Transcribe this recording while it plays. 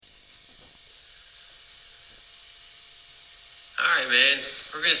All right, man.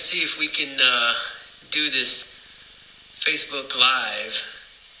 We're gonna see if we can do this Facebook Live.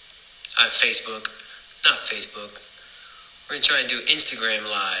 Facebook, not Facebook. We're gonna try and do Instagram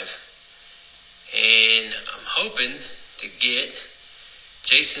Live, and I'm hoping to get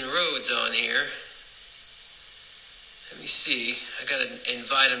Jason Rhodes on here. Let me see. I gotta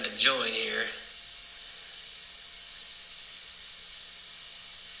invite him to join here.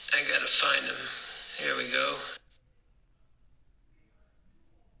 I gotta find him. There we go.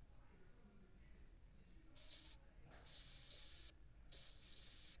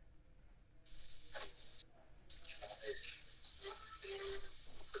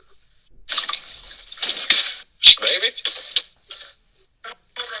 Baby?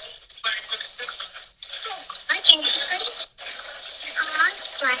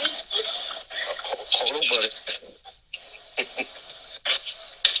 Hold on, buddy.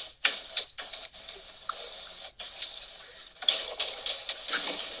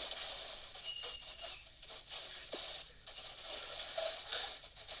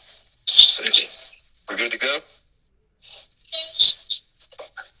 We're good to go?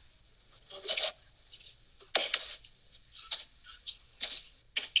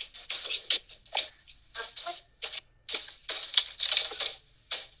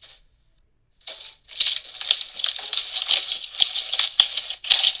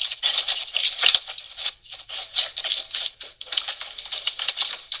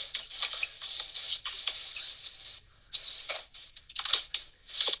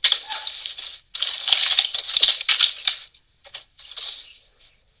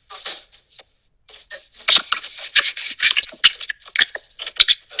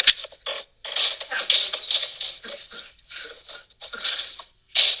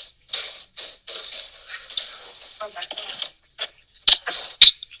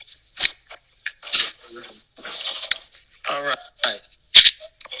 All right.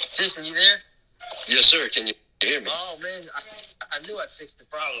 Jason, you there? Yes, sir. Can you hear me? Oh, man. I knew I'd fixed the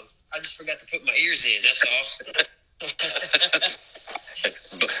problem. I just forgot to put my ears in. That's all.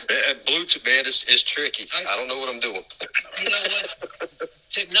 Bluetooth, man, is tricky. I don't know what I'm doing. You know what?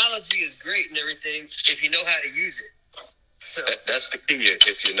 Technology is great and everything if you know how to use it. So, That's the key,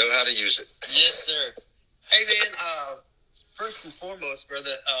 if you know how to use it. yes, sir. Hey, man, first and foremost,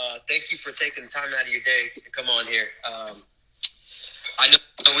 brother, thank you for taking time out of your day to come on here. I know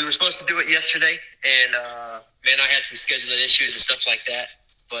we were supposed to do it yesterday, and, man, I had some scheduling issues and stuff like that.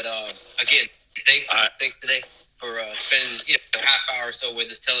 But, again, thanks today for spending a half hour or so with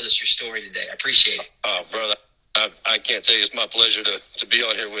us telling us your story today. I appreciate it. Brother, I can't tell you, it's my pleasure to be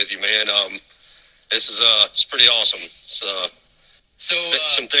on here with you, man. This is it's pretty awesome. So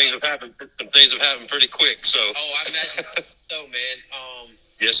some things have happened. Some things have happened pretty quick. So. Oh, I imagine so, man.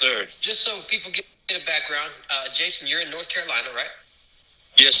 Yes, sir. Just so people get a background, Jason, you're in North Carolina, right?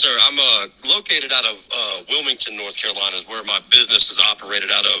 Yes, sir. I'm located out of Wilmington, North Carolina, is where my business is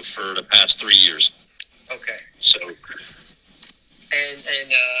operated out of for the past 3 years. Okay. So. And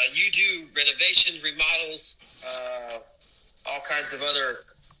you do renovations, remodels, all kinds of other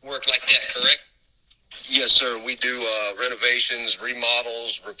work like that, correct? Yes, sir. We do renovations,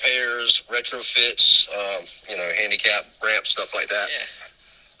 remodels, repairs, retrofits, handicap ramps, stuff like that.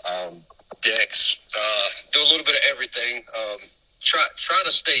 Yeah. Decks. Do a little bit of everything. Trying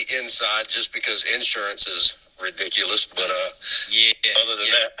to stay inside just because insurance is ridiculous. But yeah. Other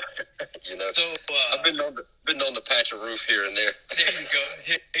than that, So I've been on the patch of roof here and there. There you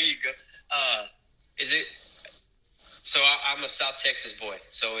go. There you go. Is it? So I'm a South Texas boy.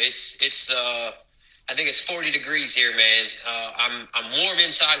 So it's I think it's 40 degrees here, man. I'm warm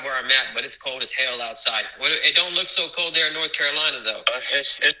inside where I'm at, but it's cold as hell outside. It don't look so cold there in North Carolina, though.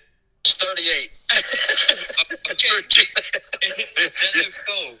 It's 38. Okay. That looks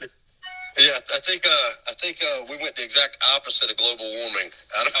cold. Yeah, I think we went the exact opposite of global warming.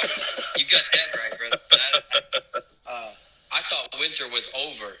 You got that right, brother. I thought winter was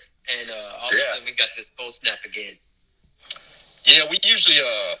over, and all of a sudden we got this cold snap again. Yeah, we usually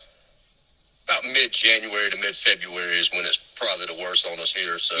about mid-January to mid-February is when it's probably the worst on us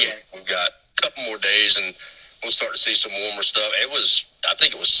here. So we've got a couple more days, and we'll start to see some warmer stuff. I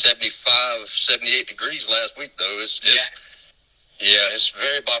think it was 75, 78 degrees last week, though. It's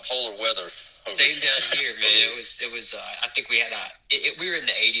very bipolar weather. Same down here, man. It was. I think we had we were in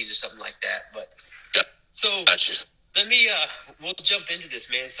the 80s or something like that. But so let me. We'll jump into this,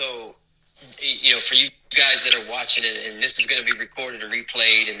 man. So, for you guys that are watching it, and this is going to be recorded and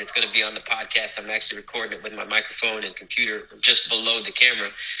replayed, and it's going to be on the podcast. I'm actually recording it with my microphone and computer just below the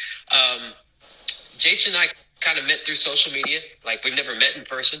camera. Jason and I kind of met through social media. Like, we've never met in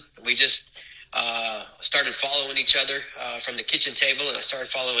person. We just started following each other from the kitchen table, and I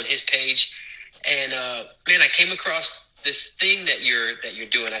started following his page. And man, I came across this thing that you're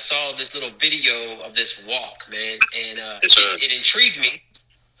doing. I saw this little video of this walk, man, and it intrigued me.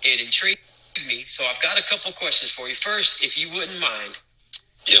 It intrigued me. So I've got a couple questions for you. First, if you wouldn't mind,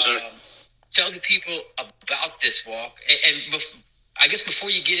 yes, sir. Tell the people about this walk, and I guess before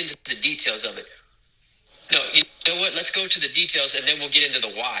you get into the details of it. No, you know what? Let's go to the details, and then we'll get into the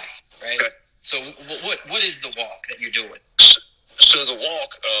why. Right. Okay. So what is the walk that you're doing? So the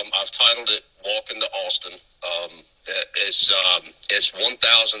walk, I've titled it "Walkin to Austin." It's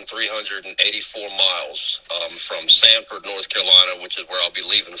 1,384 miles from Sanford, North Carolina, which is where I'll be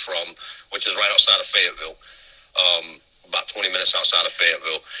leaving from, which is right outside of Fayetteville, about 20 minutes outside of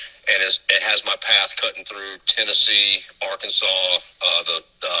Fayetteville. And it has my path cutting through Tennessee, Arkansas,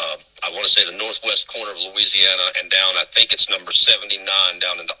 I want to say the northwest corner of Louisiana, and down, I think it's number 79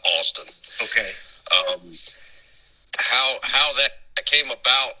 down into Austin. Okay. How that came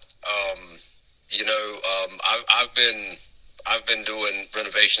about, I've been doing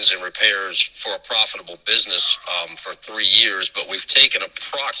renovations and repairs for a profitable business for 3 years, but we've taken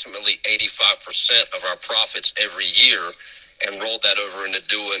approximately 85% of our profits every year and rolled that over into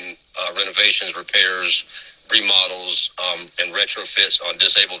doing renovations, repairs, remodels, and retrofits on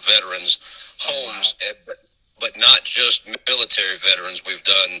disabled veterans' homes. Oh, wow. But not just military veterans. We've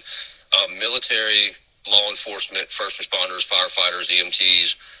done military, law enforcement, first responders, firefighters,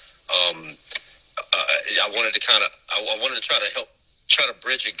 EMTs. I wanted to try to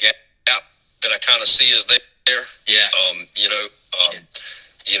bridge a gap that I kind of see as there. Yeah.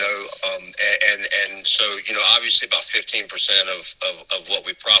 And so, obviously about 15% of what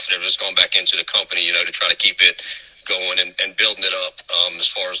we profited has gone back into the company, to try to keep it going and building it up as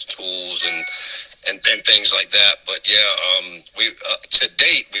far as tools and things like that. But yeah, we to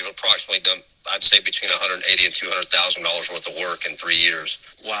date we've approximately done, I'd say, between $180,000 and $200,000 worth of work in 3 years.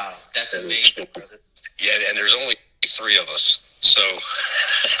 Wow, that's amazing, brother. Yeah, and there's only 3 of us, so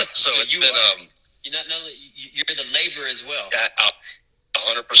it's been you're the labor as well.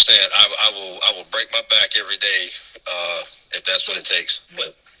 100%. I will break my back every day if that's what it takes.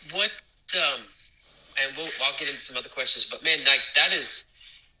 But and I'll get into some other questions. But man, like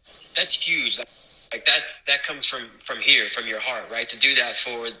that's huge. Like that comes from here, from your heart, right? To do that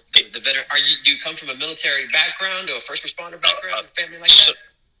for the veteran. Do you come from a military background or a first responder background, family like that?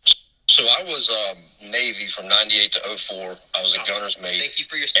 So I was Navy from '98 to '04. I was a gunner's mate. Thank you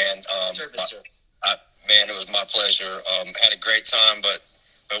for your service, sir. Man, it was my pleasure. Had a great time, but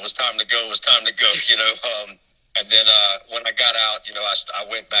it was time to go. It was time to go, And then when I got out, I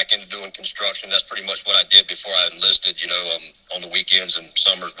went back into doing construction. That's pretty much what I did before I enlisted, on the weekends and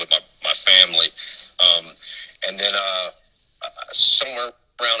summers with my family. And then somewhere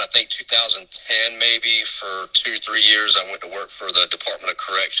around, I think, 2010 maybe, for 2-3 years, I went to work for the Department of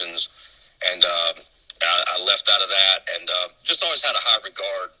Corrections. And I left out of that and just always had a high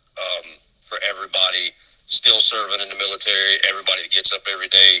regard for everybody still serving in the military, everybody that gets up every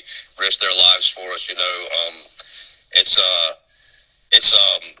day, risks their lives for us. It's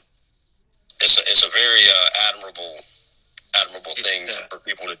a very admirable thing for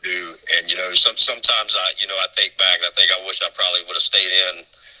people to do. And sometimes I think back, I think I wish I probably would have stayed in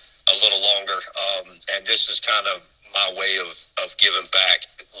a little longer. And this is kind of my way of giving back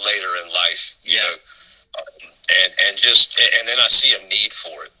later in life. And then I see a need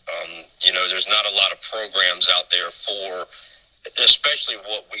for it. There's not a lot of programs out there for, especially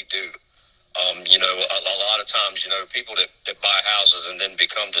what we do. A lot of times, people that buy houses and then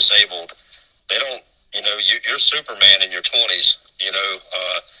become disabled, they don't, you're Superman in your 20s,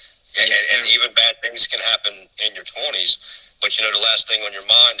 and even bad things can happen in your 20s. But, the last thing on your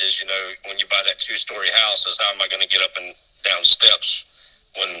mind is, when you buy that 2-story house, is how am I going to get up and down steps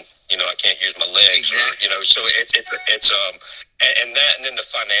when I can't use my legs, exactly. or so it's and then the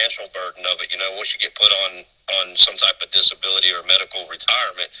financial burden of it. Once you get put on some type of disability or medical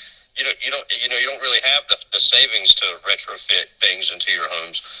retirement, you don't really have the savings to retrofit things into your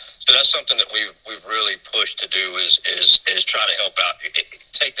homes. So that's something that we've really pushed to do is try to help out.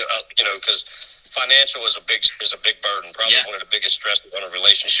 Take the because financial is a big burden, probably one of the biggest stresses on a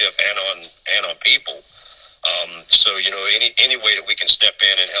relationship and on people. So any way that we can step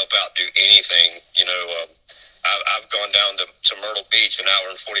in and help out, do anything. I've gone down to Myrtle Beach, an hour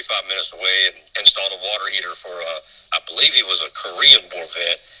and 45 minutes away, and installed a water heater for I believe he was a Korean War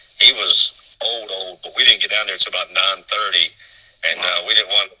vet. He was old, but we didn't get down there until about 9:30, and we didn't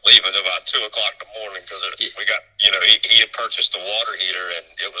want to leave until about 2 o'clock in the morning because we got he had purchased the water heater and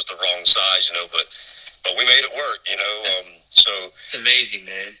it was the wrong size, but we made it work, So it's amazing,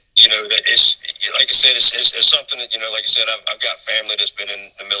 man. that it's like I said, it's something that like I said, I've got family that's been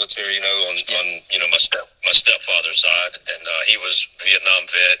in the military, on my stepfather's side, and he was Vietnam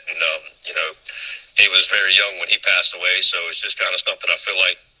vet, and he was very young when he passed away, so it's just kind of something I feel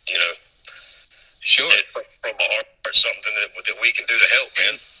like sure, from my heart, something that we can do to help,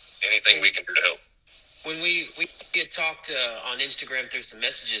 man. Anything we can do to help. When we had talked on Instagram through some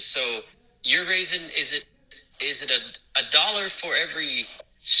messages, so you're raising, is it a dollar for every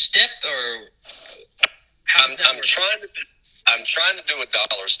step, or I'm trying to do a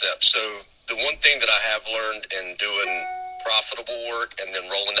dollar step. So the one thing that I have learned in doing profitable work and then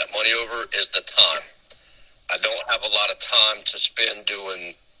rolling that money over is the time. I don't have a lot of time to spend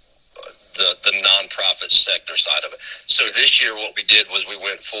doing the nonprofit sector side of it. So this year what we did was we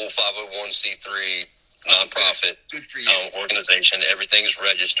went full 501c3 nonprofit organization. Everything's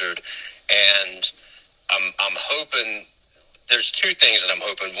registered, and I'm hoping there's two things that I'm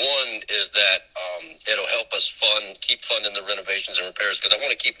hoping. One is that it'll help us keep funding the renovations and repairs, because I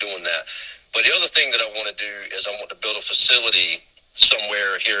want to keep doing that. But the other thing that I want to do is I want to build a facility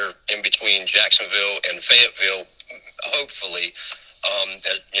somewhere here in between Jacksonville and Fayetteville, hopefully,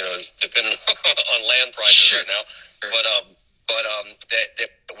 depending on land prices right now. But that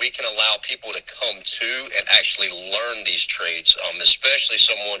we can allow people to come to and actually learn these trades, especially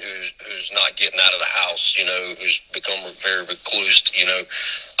someone who's not getting out of the house, who's become very reclused,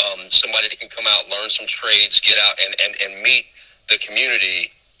 somebody that can come out, learn some trades, get out and meet the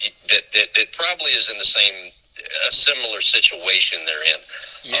community that probably is in a similar situation they're in.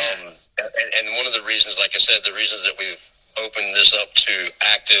 Yeah. And one of the reasons, like I said, the reasons that we've opened this up to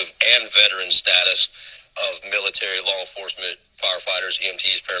active and veteran status of military, law enforcement, firefighters,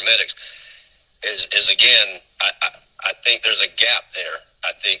 EMTs, paramedics is again, I think there's a gap there.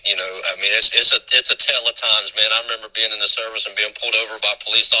 I think, it's a tale of times, man. I remember being in the service and being pulled over by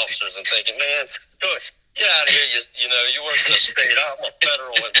police officers and thinking, man, get out of here. You work for the state. I'm a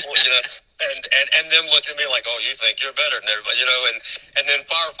federal employee, and them looking at me like, oh, you think you're better than everybody, and then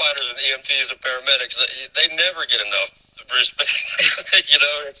firefighters and EMTs and paramedics, they never get enough respect.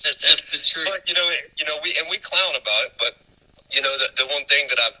 It's just the truth. But we clown about it, but the one thing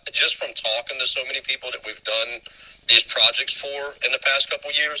that I've just from talking to so many people that we've done these projects for in the past couple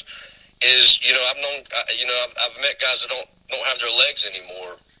of years is I've met guys that don't have their legs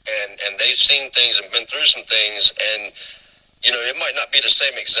anymore, and they've seen things and been through some things, and it might not be the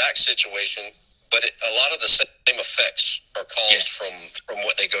same exact situation, but a lot of the same effects are caused from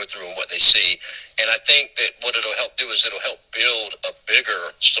what they go through and what they see. And I think that what it'll help do is it'll help build a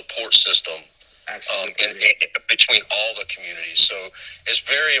bigger support system between all the communities. So it's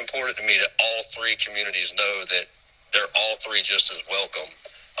very important to me that all three communities know that they're all three just as welcome.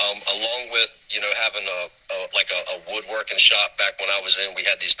 Along with, having a woodworking shop. Back when I was in, we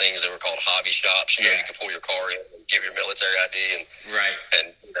had these things that were called hobby shops. You can pull your car in and give your military ID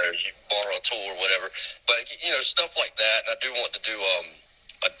and you borrow a tool or whatever. But, stuff like that. And I do want to do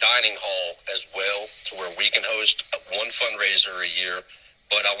a dining hall as well, to where we can host one fundraiser a year.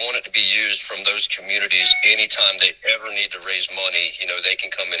 But I want it to be used from those communities anytime they ever need to raise money. They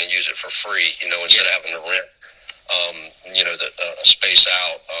can come in and use it for free, instead of having to rent the space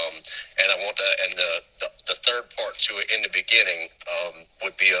out. And I want the third part to it in the beginning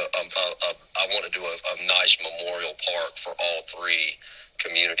would be I want to do a nice memorial park for all three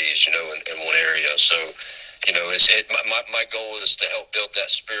communities, in one area. So, my goal is to help build that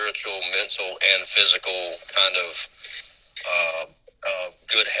spiritual, mental, and physical kind of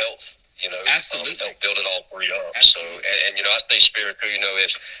good health. Absolutely. Help build it all three up. Absolutely. So, and I say spiritual,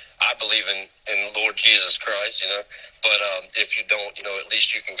 if I believe in Lord Jesus Christ, but if you don't, at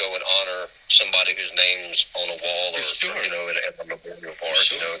least you can go and honor somebody whose name's on a wall or, at a memorial park,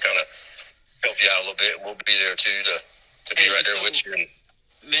 and kind of help you out a little bit. We'll be there too to be right there with you.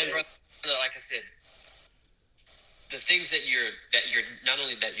 Man, brother, like I said, the things that you're not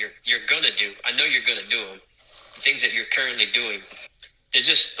only that you're gonna do, I know you're gonna do them. The things that you're currently doing, they're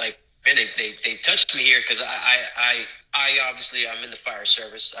just like, man, they touched me here, because I obviously, I'm in the fire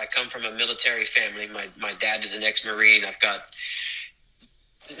service. I come from a military family. My dad is an ex-Marine. I've got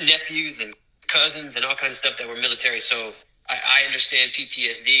nephews and cousins and all kinds of stuff that were military. So I understand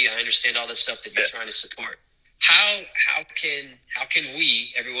PTSD. I understand all the stuff that you're trying to support. How can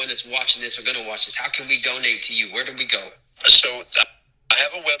we, everyone that's watching this or going to watch this, how can we donate to you? Where do we go? So I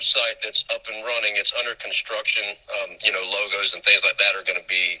have a website that's up and running. It's under construction. Logos and things like that are going to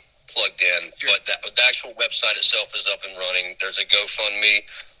be plugged in, but the actual website itself is up and running. There's a GoFundMe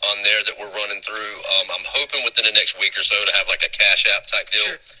on there that we're running through. I'm hoping within the next week or so to have like a Cash App type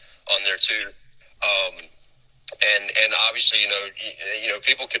deal on there too. And obviously,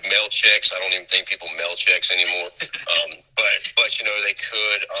 people could mail checks. I don't even think people mail checks anymore. But they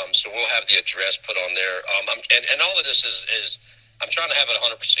could. So we'll have the address put on there. And all of this is I'm trying to have it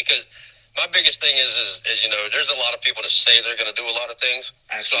 100% because my biggest thing is there's a lot of people that say they're going to do a lot of things.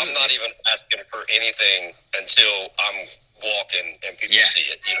 Absolutely. So I'm not even asking for anything until I'm walking and people see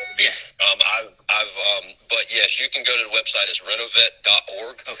it. You know what I mean? But yes, you can go to the website. It's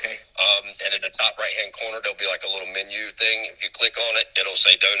renovet.org. Okay. And in the top right-hand corner, there'll be like a little menu thing. If you click on it, it'll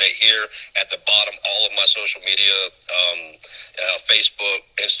say donate here. At the bottom, all of my social media, Facebook,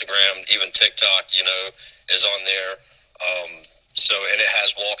 Instagram, even TikTok, is on there. And it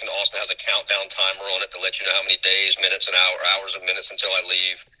has Walkin Austin has a countdown timer on it to let you know how many days, minutes, and hours and minutes until I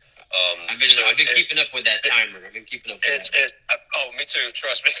leave. I've been keeping up with that timer. I've been keeping up with that. Me too.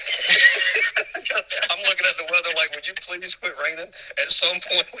 Trust me. I'm looking at the weather like, would you please quit raining? At some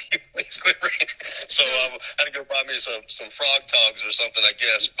point, will you please quit raining? So I had to go buy me some frog togs or something, I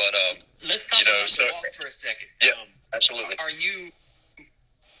guess. But let's talk about the walk for a second. Yeah, absolutely.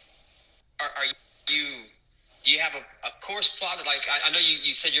 Do you have a course plotted? Like I know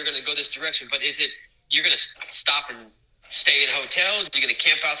you said you're going to go this direction, but is it you're going to stop and stay in hotels? You're going to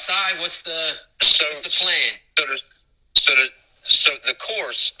camp outside? What's the plan? So the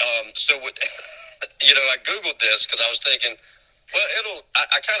course. I Googled this because I was thinking, well,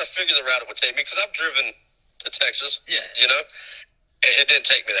 I kind of figured the route it would take me because I've driven to Texas. Yeah. It didn't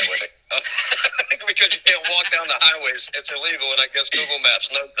take me that way because you can't walk down the highways. It's illegal, and I guess Google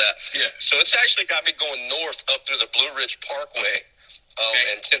Maps knows that. Yeah. So it's actually got me going north up through the Blue Ridge Parkway.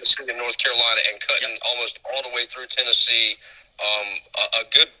 In Tennessee and North Carolina, and cutting almost all the way through Tennessee, a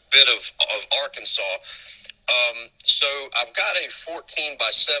good bit of Arkansas. So I've got a 14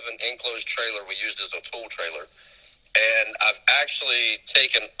 by 7 enclosed trailer we used as a tool trailer, and I've actually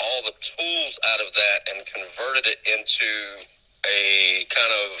taken all the tools out of that and converted it into a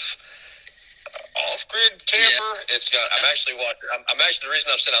kind of off-grid camper. Yeah. It's got. I'm actually the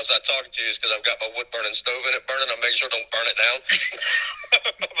reason I'm sitting outside talking to you is because I've got my wood burning stove in it burning. I'll make sure I don't burn it down.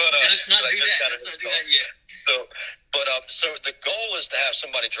 Let's not do that yet. So the goal is to have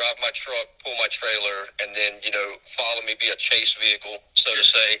somebody drive my truck, pull my trailer, and then follow me, be a chase vehicle, so to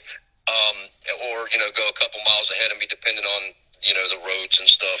say, or go a couple miles ahead of me, depending on the roads and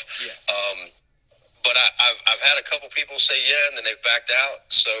stuff. Yeah. But I've had a couple people say and then they've backed out.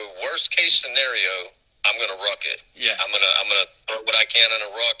 So worst case scenario, I'm gonna ruck it. Yeah. I'm gonna throw what I can in a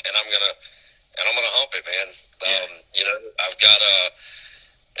ruck, and I'm gonna hump it, man. Yeah. I've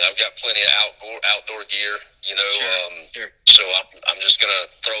got plenty of outdoor gear. Sure. So I'm just gonna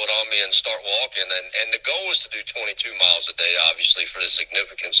throw it on me and start walking. And the goal is to do 22 miles a day, obviously, for the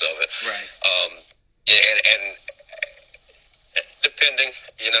significance of it. Right. And depending,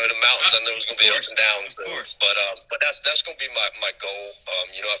 the mountains, I know it's going to be ups and downs. Of course. But that's going to be my goal.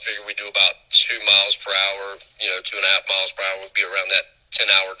 I figure we do about 2 miles per hour, 2.5 miles per hour would be around that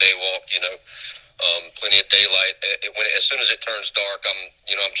 10-hour day walk, plenty of daylight. As soon as it turns dark,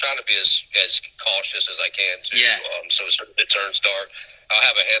 I'm trying to be as cautious as I can too. Yeah. So as soon as it turns dark, I'll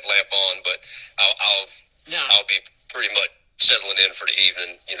have a headlamp on, but I'll be pretty much settling in for the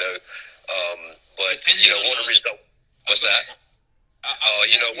evening, but one of the reasons. What's that?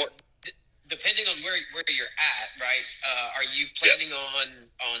 Depending on where you're at, right? Are you planning on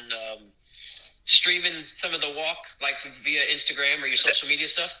streaming some of the walk, like via Instagram or your social media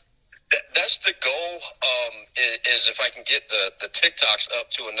stuff? That's the goal. Is if I can get the TikToks up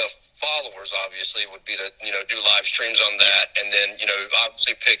to enough followers, obviously, would be to do live streams on that, and then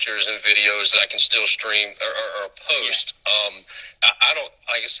obviously pictures and videos that I can still stream or post. Yeah. I don't,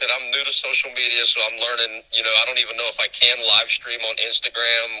 like I said, I'm new to social media, so I'm learning. I don't even know if I can live stream on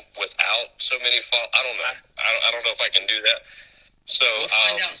Instagram without so many followers. I don't know. I don't know if I can do that. So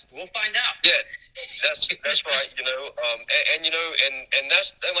we'll find out. Yeah, that's right. And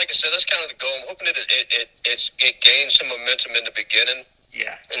like I said, that's kind of the goal. I'm hoping that it gains some momentum in the beginning.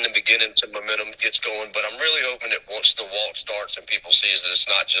 Yeah. In the beginning, some momentum gets going, but I'm really hoping that once the walk starts and people sees that it's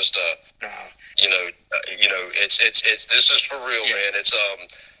not just it's this is for real, man. It's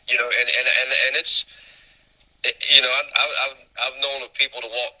and it's. I've known of people to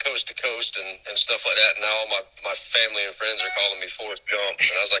walk coast to coast and stuff like that. And now all my family and friends are calling me Forrest Gump,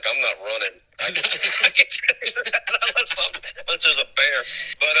 and I was like, I'm not running. I can tell you that unless there's a bear.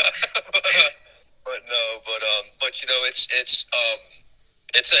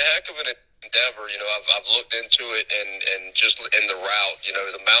 It's a heck of an endeavor. I've looked into it and just in the route.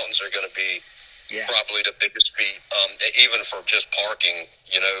 The mountains are going to be. Yeah. Probably the biggest feat, even for just parking,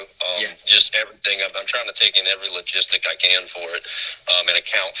 just everything. I'm trying to take in every logistic I can for it, and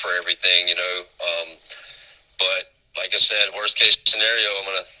account for everything, But like I said, worst case scenario, I'm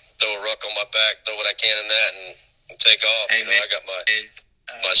gonna throw a ruck on my back, throw what I can in that, and take off. Hey, I got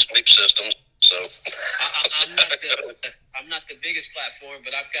my sleep systems. So I'm not the biggest platform,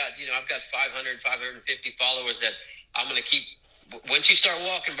 but I've got 500, 550 followers that I'm gonna keep. Once you start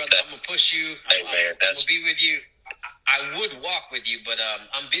walking, brother, I'm gonna push you. Hey, man, I'm gonna be with you. I would walk with you, but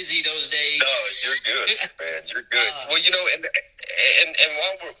I'm busy those days. No, you're good, man. You're good. Well, and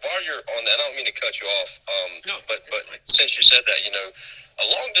while you're on that, I don't mean to cut you off. No, but since you said that,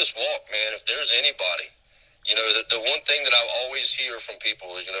 along this walk, man, if there's anybody, the one thing that I always hear from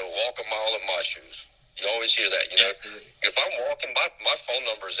people is, walk a mile in my shoes. You always hear that, Absolutely. If I'm walking, my phone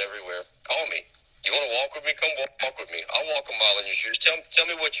number is everywhere. Call me. You want to walk with me? Come walk with me. I'll walk a mile in your shoes. Tell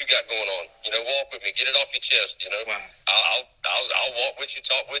me what you got going on. Walk with me. Get it off your chest. Wow. I'll walk with you,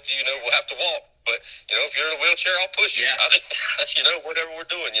 talk with you. We'll have to walk. But if you're in a wheelchair, I'll push you. Yeah. Whatever we're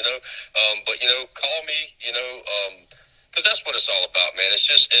doing. But call me. Because that's what it's all about, man. It's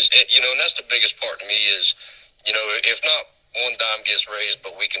just and that's the biggest part to me is, if not one dime gets raised,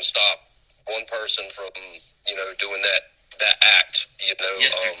 but we can stop one person from doing that act. Yes,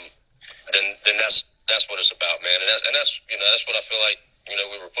 then that's what it's about, man. And that's what I feel like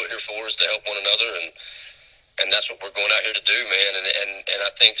we were put here for, is to help one another, and that's what we're going out here to do, man. And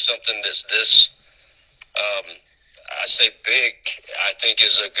I think something that's this I say big, I think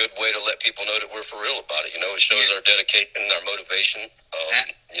is a good way to let people know that we're for real about it. It shows our dedication, our motivation.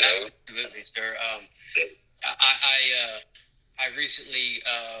 Absolutely, sir. I recently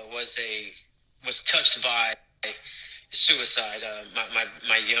was touched by suicide.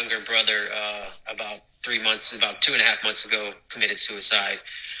 My younger brother, about 2.5 months ago, committed suicide.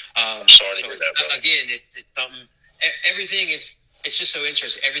 I'm sorry to hear that, brother. Again, it's something. Everything is. It's just so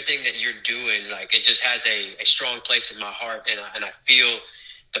interesting. Everything that you're doing, like, it just has a strong place in my heart, and I feel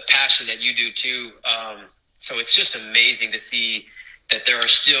the passion that you do too. So it's just amazing to see that there are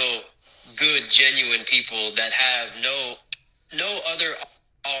still good, genuine people that have no other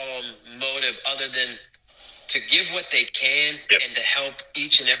motive other than to give what they can and to help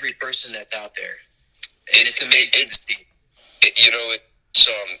each and every person that's out there. And it's amazing to see.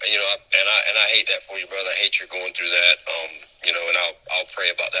 And I hate that for you, brother. I hate you're going through that. And I'll pray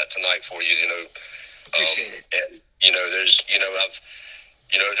about that tonight for you. Appreciate it. And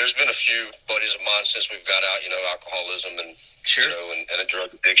there's been a few buddies of mine since we've got out. Alcoholism and sure. And a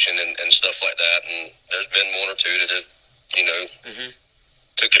drug addiction and stuff like that. And there's been one or two that have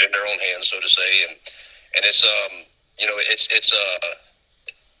took it in their own hands, so to say. And it's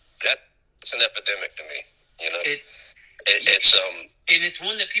that's an epidemic to me. And it's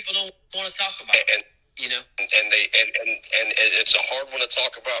one that people don't want to talk about. And it's a hard one to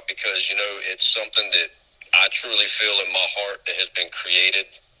talk about because it's something that I truly feel in my heart that has been created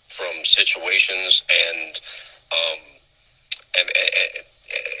from situations and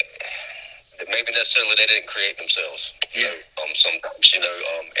maybe necessarily they didn't create themselves. Sometimes and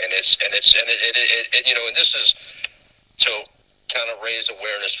this is to kind of raise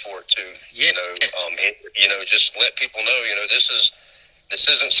awareness for it too. Yes. Just let people know. This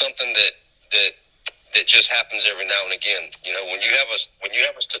isn't something that just happens every now and again. When you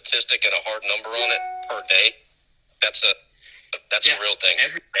have a statistic and a hard number on it per day, that's a real thing.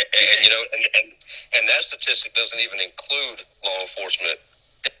 And that statistic doesn't even include law enforcement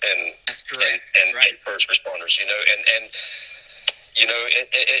and that's correct. And right. first responders.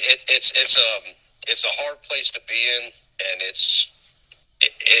 It's a hard place to be in, and it's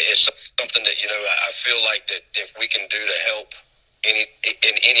something that I feel like that if we can do to help in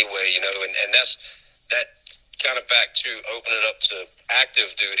any way, and that's that kind of back to open it up to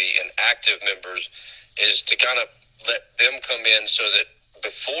active duty and active members is to kind of let them come in so that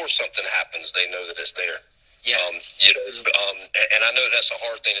before something happens, they know that it's there. Yeah. And I know that's a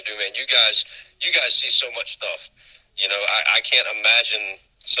hard thing to do, man. You guys see so much stuff. I can't imagine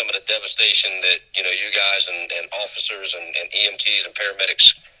some of the devastation that you guys and officers and EMTs and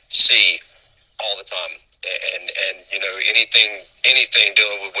paramedics see all the time. And anything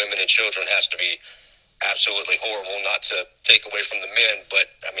dealing with women and children has to be absolutely horrible. Not to take away from the men, but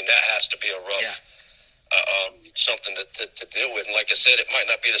I mean that has to be a rough something to deal with. And like I said, it might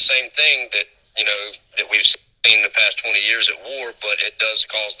not be the same thing that that we've seen the past 20 years at war, but it does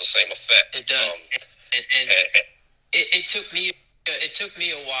cause the same effect. It does. It took me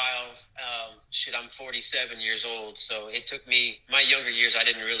a while. I'm 47 years old, so it took me my younger years. I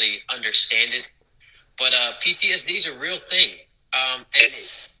didn't really understand it, but PTSD is a real thing.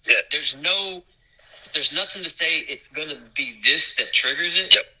 There's nothing to say it's going to be this that triggers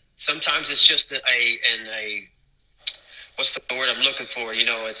it. Yep. Sometimes it's just a what's the word I'm looking for?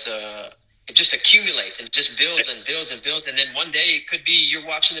 It's it just accumulates and just builds and builds and builds, and then one day it could be you're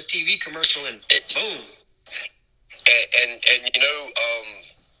watching a TV commercial and boom. And you know,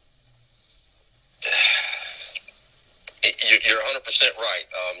 you're 100% right.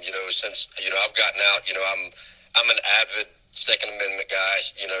 You know, since I've gotten out, I'm an avid Second Amendment guy.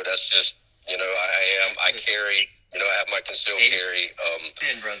 You know, that's just I carry. You know, I have my concealed carry.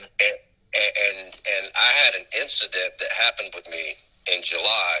 Brother. And I had an incident that happened with me in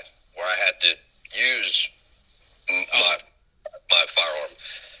July where I had to use my firearm,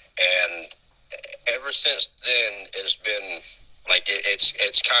 and ever since then it's been like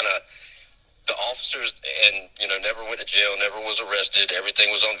it's kind of the officers and never went to jail, never was arrested.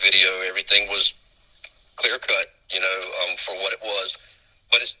 Everything was on video. Everything was clear cut. For what it was,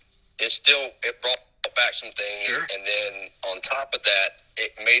 but it brought back some things. Sure. And then on top of that,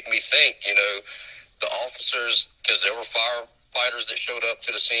 it made me think, the officers, because there were firefighters that showed up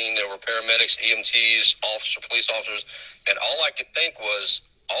to the scene, there were paramedics, EMTs, police officers, and all I could think was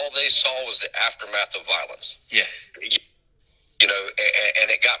all they saw was the aftermath of violence. Yes. And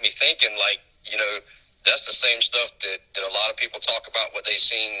it got me thinking, like, that's the same stuff that a lot of people talk about, what they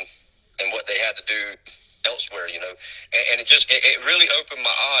seen and what they had to do elsewhere, and it really opened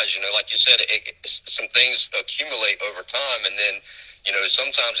my eyes. Like you said, some things accumulate over time, and then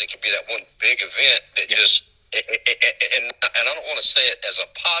sometimes it could be that one big event that just and I don't want to say it as a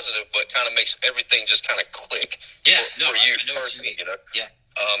positive, but kind of makes everything just kind of click. Yeah, for you personally, Yeah.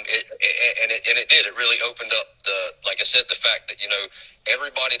 It did. It really opened up like I said, the fact that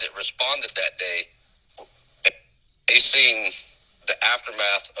everybody that responded that day, they seen the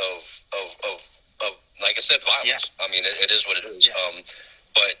aftermath of like I said, violence. Yeah. I mean, it is what it is. Yeah.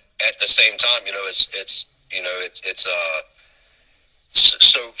 But at the same time,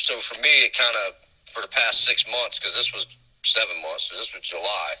 so for me, it kind of, for the past 6 months, because this was 7 months, so this was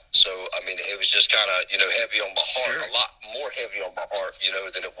July. So I mean, it was just kind of heavy on my heart. Sure. A lot more heavy on my heart,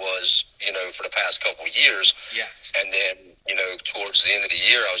 than it was for the past couple of years. Yeah. And then towards the end of the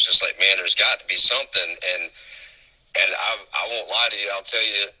year, I was just like, man, there's got to be something. And I won't lie to you. I'll tell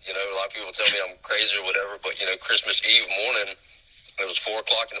you, a lot of people tell me I'm crazy or whatever, but, Christmas Eve morning, it was 4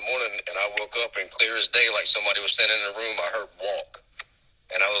 o'clock in the morning, and I woke up, and clear as day, like somebody was standing in the room, I heard walk.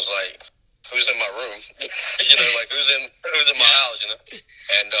 And I was like, who's in my room? Like, who's in my house,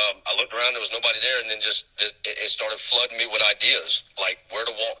 And I looked around, there was nobody there, and then it started flooding me with ideas, like where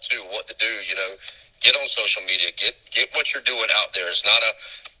to walk to, what to do, Get on social media, get what you're doing out there. It's not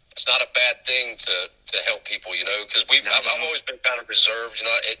a bad thing to help people, because I've always been kind of reserved,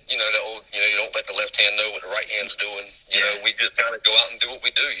 the old, you don't let the left hand know what the right hand's doing. We just kind of go out and do what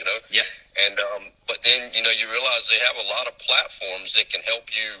we do, Yeah. And but then you realize they have a lot of platforms that can help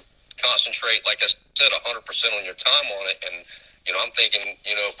you concentrate, like I said, 100% on your time on it. And I'm thinking,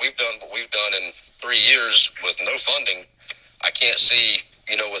 if we've done what we've done in 3 years with no funding, I can't see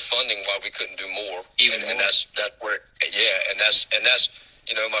with funding why we couldn't do more. And that's where, and that's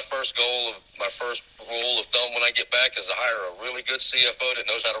my first rule of thumb when I get back is to hire a really good CFO that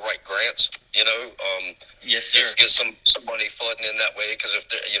knows how to write grants. Yes, sir. Get some money flooding in that way, because if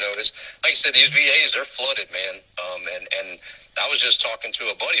it's like I said, these VAs, they're flooded, man. And I was just talking to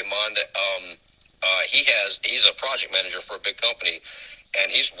a buddy of mine that he's a project manager for a big company,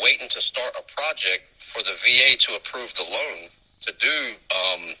 and he's waiting to start a project for the VA to approve the loan to do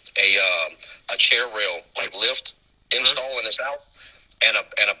a chair rail, like lift install in his house, and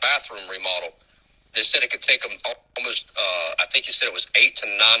a bathroom remodel. They said it could take him almost, I think he said it was 8 to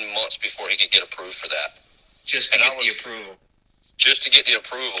 9 months before he could get approved for that. Just to get the approval. Just to get the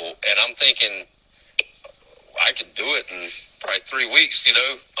approval. And I'm thinking, I could do it in probably 3 weeks,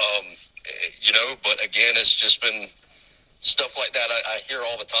 but again, it's just been stuff like that I hear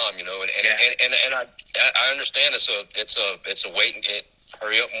all the time, and I understand it's a wait and get,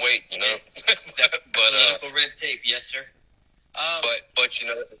 hurry up and wait, That but political red tape, yes, sir. But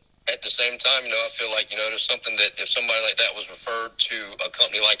at the same time, I feel like there's something that if somebody like that was referred to a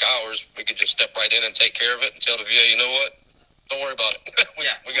company like ours, we could just step right in and take care of it and tell the VA, you know what, don't worry about it.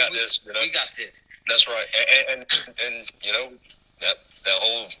 we got this. We got this. That's right. And that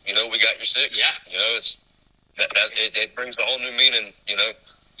whole we got your six. Yeah. It's it brings a whole new meaning.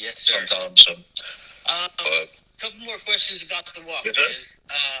 Yes, sir. Sometimes. So. Couple more questions about the walk. Yes, sir.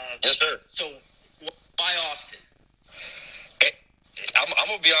 Yes, sir. So, why Austin? I'm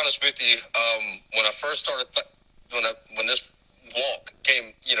gonna be honest with you. When I first started, when this walk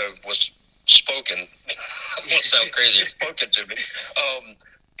came, was spoken. I won't sound crazy. Spoken to me.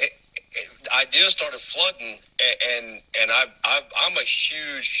 Ideas started flooding, and I'm a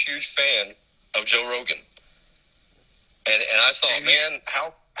huge fan of Joe Rogan. And I thought, man,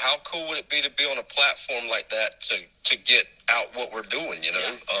 how cool would it be to be on a platform like that to get out what we're doing, you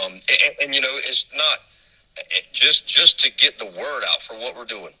know? Yeah. And you know, it's not just to get the word out for what we're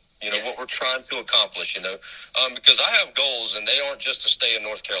doing, you know, what we're trying to accomplish, you know, because I have goals and they aren't just to stay in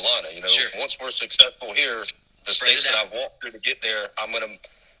North Carolina, you know. Sure. Once we're successful here, the states that I've walked through to get there, I'm going to,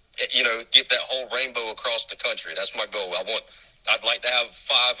 you know, get that whole rainbow across the country. That's my goal. I'd like to have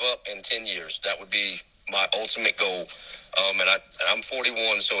 5 up in 10 years. That would be my ultimate goal. And I'm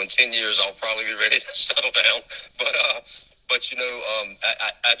 41, so in 10 years I'll probably be ready to settle down. But you know,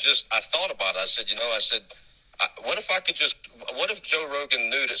 I thought about it. I said, what if Joe Rogan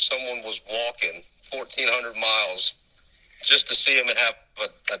knew that someone was walking 1,400 miles just to see him and have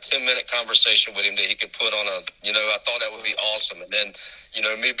a 10-minute conversation with him that he could put on a, you know, I thought that would be awesome. And then, you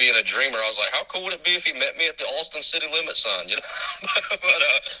know, me being a dreamer, I was like, how cool would it be if he met me at the Austin city limit sign, you know? But,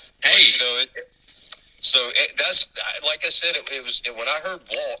 you know, that's, like I said, it was, when I heard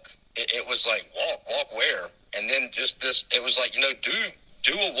walk, it was like, walk where? And then just this, it was like, you know,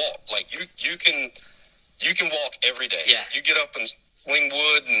 do a walk. Like you can walk every day. Yeah. You get up and swing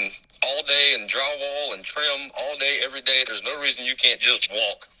wood and all day and drywall and trim all day, every day. There's no reason you can't just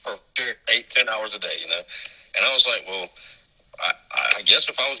walk for 8-10 hours a day, you know? And I was like, well, I guess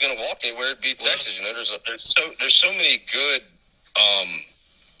if I was going to walk anywhere, it'd be Texas. You know, there's so many good,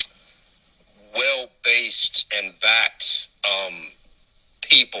 well-based and backed,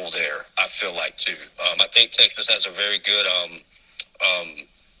 people there, I feel like, too. I think Texas has a very good,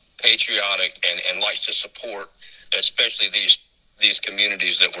 patriotic and likes to support, especially these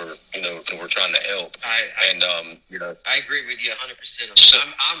communities that we're trying to help. You know, I agree with you 100%.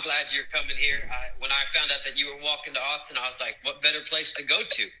 I'm glad you're coming here. When I found out that you were walking to Austin, I was like, what better place to go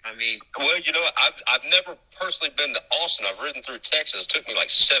to? I mean, well, you know, I've never personally been to Austin. I've ridden through Texas. It took me like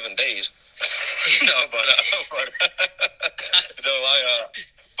 7 days. No,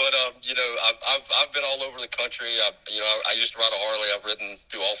 you know, I've been all over the country. I used to ride a Harley. I've ridden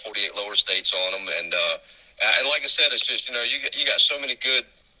through all 48 lower states on them, and like I said, it's just, you know, you got so many good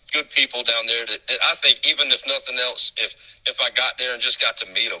people down there that I think, even if nothing else, if I got there and just got to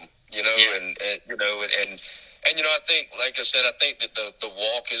meet them, you know, and you know, and you know, I think, like I said, I think that the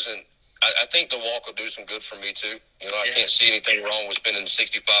walk isn't. I think the walk will do some good for me too. You know, I can't see anything wrong with spending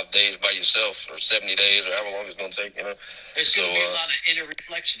 65 days by yourself, or 70 days, or however long it's going to take. You know, there's going to be a lot of inner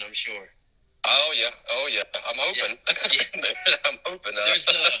reflection, I'm sure. Oh yeah. I'm hoping. Yeah. I'm hoping. There's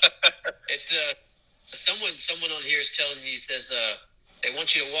someone on here is telling me, says they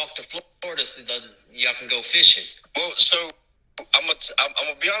want you to walk to Florida so that y'all can go fishing. Well, so I'm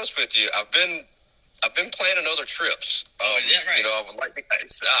gonna be honest with you. I've been planning other trips. Is that right? You know, I would like to.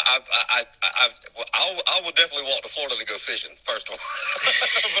 I will definitely walk to Florida to go fishing. First of all,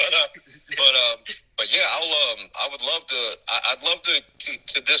 but yeah, I would love to. I'd love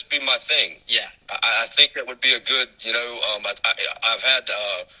to this be my thing. Yeah. I think that would be a good. You know, I've had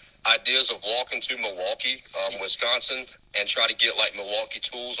ideas of walking to Milwaukee, Wisconsin, and try to get like Milwaukee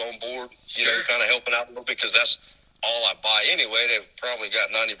tools on board. You know, kind of helping out a little bit, because that's all I buy anyway. They've probably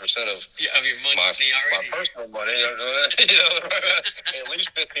got 90% of your money my already. My personal money, you know, at least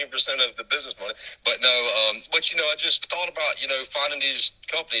 15% of the business money. But no, but you know, I just thought about, you know, finding these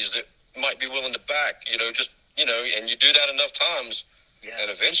companies that might be willing to back, you know, just, you know, and you do that enough times, and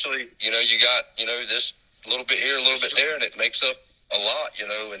eventually, you know, you got, you know, this a little bit here, a little bit there, and it makes up a lot, you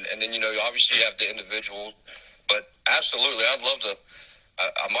know, and then, you know, obviously you have the individual, but absolutely, I'd love to.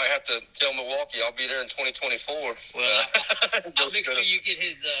 I might have to tell Milwaukee I'll be there in 2024. Well, I'll make sure you get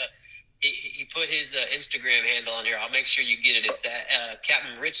his. He put his Instagram handle on here. I'll make sure you get it. It's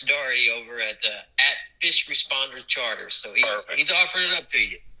Captain Rich Doherty over at Fish Responders Charter. So he's offering it up to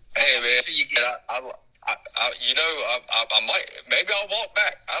you. Hey man, sure you get it. you know, I might, maybe I'll walk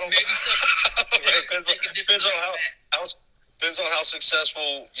back. I don't know. Depends on how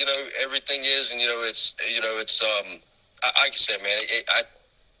successful, you know, everything is, and you know, it's like I said, man,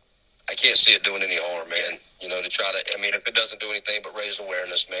 I can't see it doing any harm, man. You know, to try to, I mean, if it doesn't do anything but raise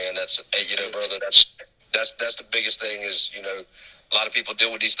awareness, man, that's, you know, brother, that's the biggest thing is, you know, a lot of people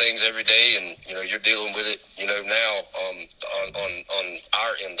deal with these things every day, and, you know, you're dealing with it, you know, now, on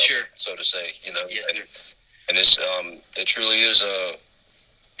our end of it, so to say, you know, and it's, it truly is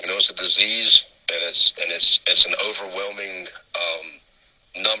you know, it's a disease, and it's an overwhelming,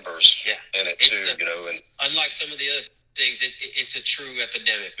 numbers in it too, you know, and unlike some of the other things, it's a true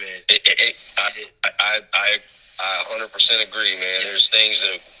epidemic, man. I 100% agree, man. There's things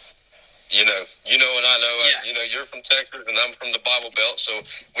that, you know, and I know, you know, you're from Texas and I'm from the Bible Belt, so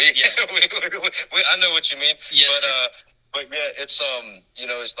I know what you mean. Yeah. But yeah, it's you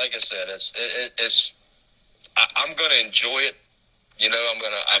know, it's like I said, I'm gonna enjoy it you know,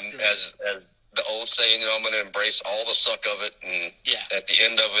 I'm as the old saying, you know, I'm gonna embrace all the suck of it, and at the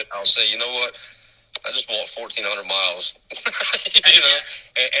end of it, I'll say, you know what, I just walked 1,400 miles, you know,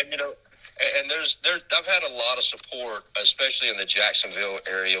 and you know. And there's I've had a lot of support, especially in the Jacksonville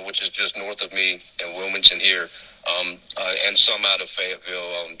area, which is just north of me in Wilmington here, and some out of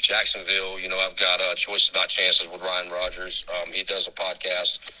Fayetteville. Jacksonville, you know, I've got Choices Not Chances with Ryan Rogers. He does a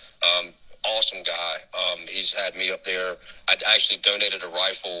podcast. Awesome guy. He's had me up there. I actually donated a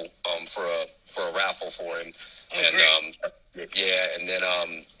rifle for a raffle for him. Yeah, and then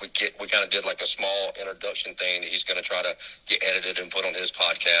we kind of did like a small introduction thing that he's going to try to get edited and put on his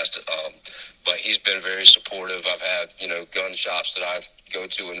podcast. But he's been very supportive. I've had, you know, gun shops that I go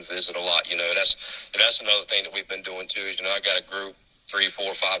to and visit a lot. You know, that's another thing that we've been doing too. Is, you know, I got a group, 3,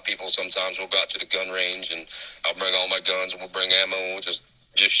 4, 5 people. Sometimes we'll go out to the gun range and I'll bring all my guns and we'll bring ammo and we'll just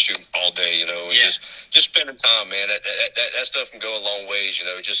shoot all day. You know, and just spending time, man. That stuff can go a long ways. You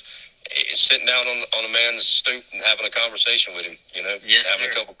know, just sitting down on a man's stoop and having a conversation with him, you know, having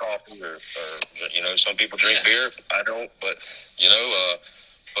a cup of coffee or you know, some people drink beer. I don't, but you know,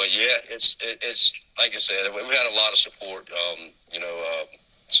 but yeah, it's like I said, we had a lot of support. You know,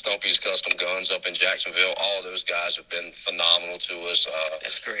 Stumpy's Custom Guns up in Jacksonville, all of those guys have been phenomenal to us.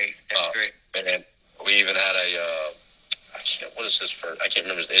 That's great. That's great. And then we even had what is his first? I can't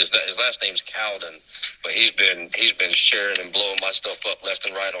remember his last name's Cowden, but he's been sharing and blowing my stuff up left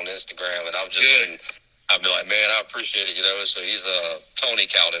and right on Instagram, and I've been like, man, I appreciate it, you know. So he's Tony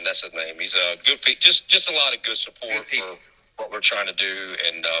Cowden, that's his name. He's a good, just a lot of good support for what we're trying to do,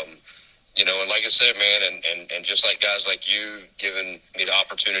 and you know, and like I said, man, and just like guys like you giving me the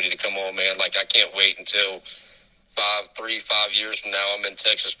opportunity to come on, man. Like I can't wait until 5 years from now, I'm in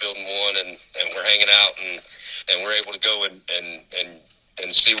Texas building one, and we're hanging out and we're able to go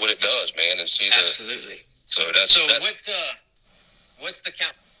and see what it does, man, and see absolutely. What's the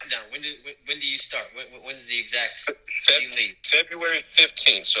countdown? When do you start? When's the exact? You leave? February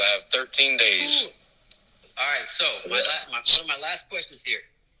 15th. So I have 13 days. Ooh. All right. So one of my last questions here.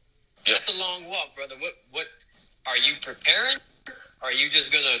 Yep. That's a long walk, brother. What are you preparing? Or are you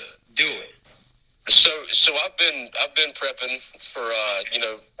just gonna do it? So I've been prepping for you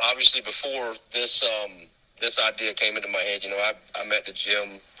know, obviously before this idea came into my head. You know, I'm at the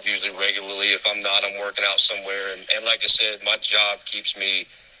gym usually regularly. If I'm not, I'm working out somewhere. And like I said, my job keeps me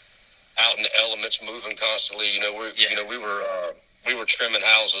out in the elements, moving constantly. You know, we were trimming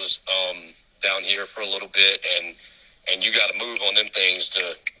houses down here for a little bit, and you got to move on them things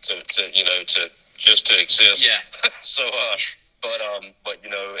to you know, to just to exist. Yeah. So but you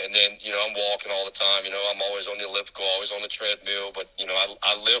know, and then, you know, I'm walking all the time. You know, I'm always on the elliptical, always on the treadmill. But you know,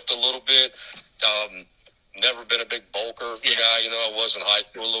 I lift a little bit. Never been a big bulker guy. You know, I was in high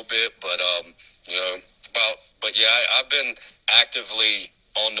school a little bit, but you know, but yeah, I've been actively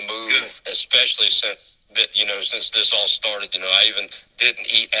on the move, especially since this all started. You know, I even didn't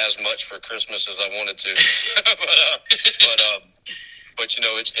eat as much for Christmas as I wanted to, but you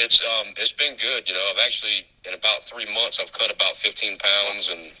know, it's been good. You know, I've actually, in about 3 months, I've cut about 15 pounds,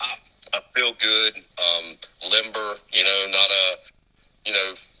 and I feel good, limber. You know, not you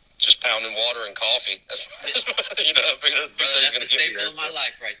know, just pounding water and coffee. That's you know, that's the staple of my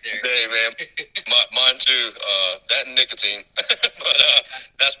life right there. Hey, man, mine too. That and nicotine, but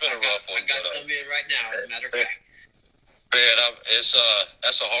that's been a rough one. I got some in right now, as a matter of fact. Man,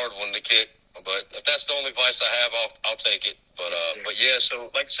 that's a hard one to kick. But if that's the only vice I have, I'll take it. But yeah, so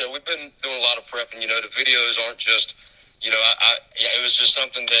like I said, we've been doing a lot of prepping. You know, the videos aren't just, you know, it was just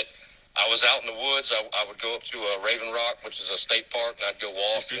something that I was out in the woods. I would go up to Raven Rock, which is a state park, and I'd go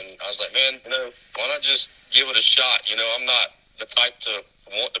walk. And I was like, man, you know, why not just give it a shot? You know, I'm not the type to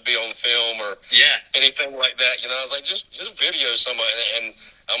want to be on film or anything like that. You know, I was like, just video somebody. And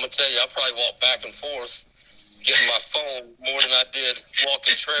I'm going to tell you, I probably walked back and forth getting my phone more than I did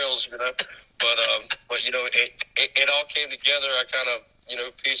walking trails, you know. But you know, it all came together. I kind of, you know,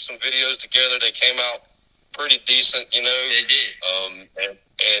 pieced some videos together. They came out pretty decent, you know. They did.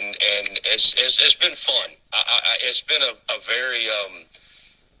 And it's been fun. It's been a very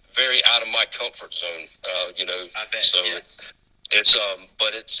very out of my comfort zone. You know. I bet, so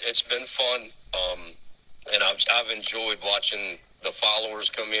it's been fun. And I've enjoyed watching the followers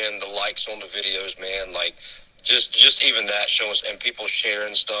come in, the likes on the videos, man. Like just even that showing, and people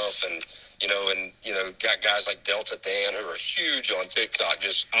sharing stuff, and you know, got guys like Delta Dan who are huge on TikTok,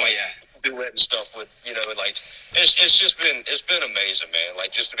 just duetting stuff with, you know, like it's been amazing, man.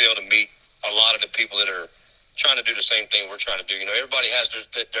 Like just to be able to meet a lot of the people that are trying to do the same thing we're trying to do. You know, everybody has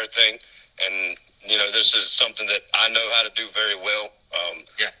their thing, and this is something that I know how to do very well.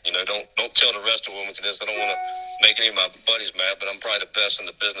 Don't tell the rest of the women to this. I don't want to make any of my buddies mad, but I'm probably the best in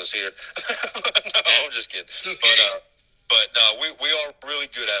the business here. No, I'm just kidding. Okay. But we are really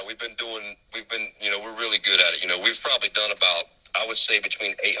good at it. We're really good at it. We've probably done about, I would say,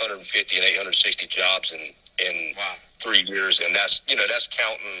 between 850 and 860 jobs in wow. 3 years, and that's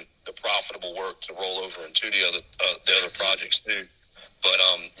counting the profitable work to roll over into the other projects too. But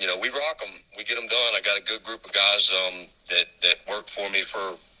we rock them. We get them done. I got a good group of guys that worked for me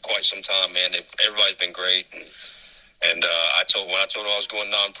for quite some time, man. Everybody's been great. And when I told them I was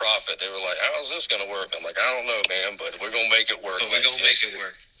going nonprofit, they were like, "How's this going to work?" I'm like, "I don't know, man, but we're going to make it work." But we're going to make it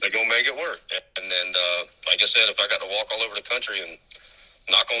work. They're going to make it work. And then, like I said, if I got to walk all over the country and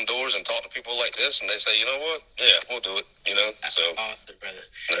knock on doors and talk to people like this, and they say, "You know what? Yeah, we'll do it." So awesome, brother.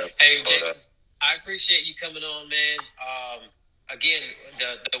 Yeah, hey, Jason, I appreciate you coming on, man. Again,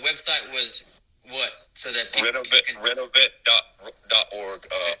 the website was what? So that people can... Renovet.org,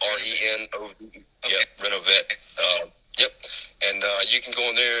 RENOV. Okay. Yep, Renovet. Yep. And you can go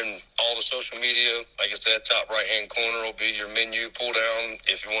in there and all the social media. Like I said, top right-hand corner will be your menu. Pull down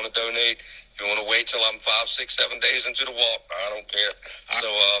if you want to donate. If you want to wait till I'm 5, 6, 7 days into the walk, I don't care. So,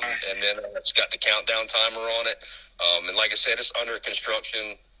 and then it's got the countdown timer on it. And like I said, it's under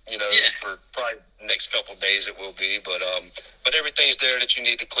construction. For probably the next couple of days it will be, but everything's there that you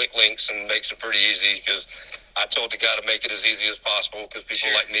need to click links, and makes it pretty easy, because I told the guy to make it as easy as possible, because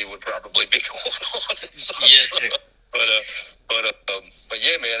people like me would probably be going on it. So, yes, sir. But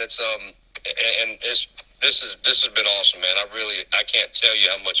yeah, man, it's this has been awesome, man. I can't tell you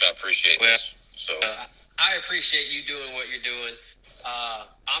how much I appreciate this. So I appreciate you doing what you're doing.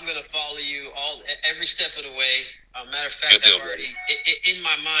 I'm gonna follow you every step of the way. Matter of fact, in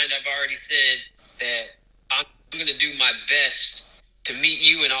my mind, I've already said that I'm gonna do my best to meet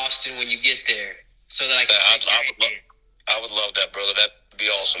you in Austin when you get there, so that I can. I would love that, brother. That'd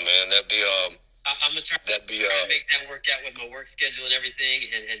be awesome, man. That'd be I'm gonna try to make that work out with my work schedule and everything,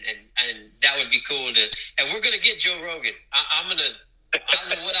 and that would be cool and we're gonna get Joe Rogan. I don't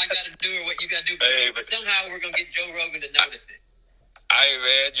know what I gotta do or what you gotta do, but somehow we're gonna get Joe Rogan to notice it. Hey,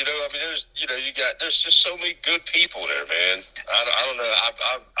 man, there's just so many good people there, man. I don't know.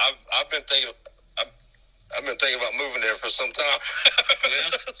 I've been thinking about moving there for some time.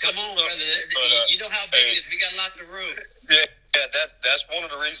 Well, come on, brother. You know how big it is. We got lots of room. Yeah, that's one of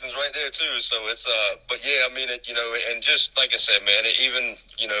the reasons right there too. So it's but yeah, I mean and just like I said, man,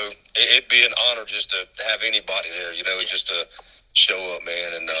 it'd be an honor just to have anybody there, just to show up,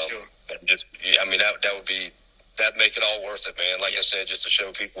 man, and just that'd make it all worth it, man. Like I said, just to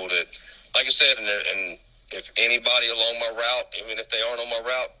show people that, like I said, and if anybody along my route, even if they aren't on my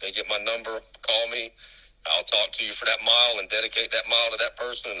route, they get my number, call me. I'll talk to you for that mile and dedicate that mile to that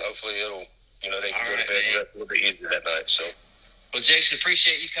person, and hopefully it'll, they can go to bed a little bit easier that night. So, well, Jason,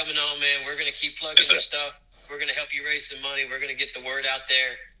 appreciate you coming on, man. We're gonna keep plugging your stuff. We're gonna help you raise some money. We're gonna get the word out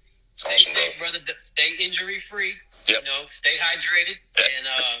there. Stay safe, brother. Stay injury free. Yep. Stay hydrated, and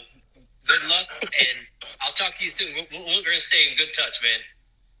good luck. And I'll talk to you soon. We're gonna stay in good touch, man.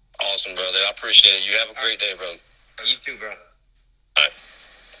 Awesome, brother. I appreciate it. You have a great day, brother. You too, bro.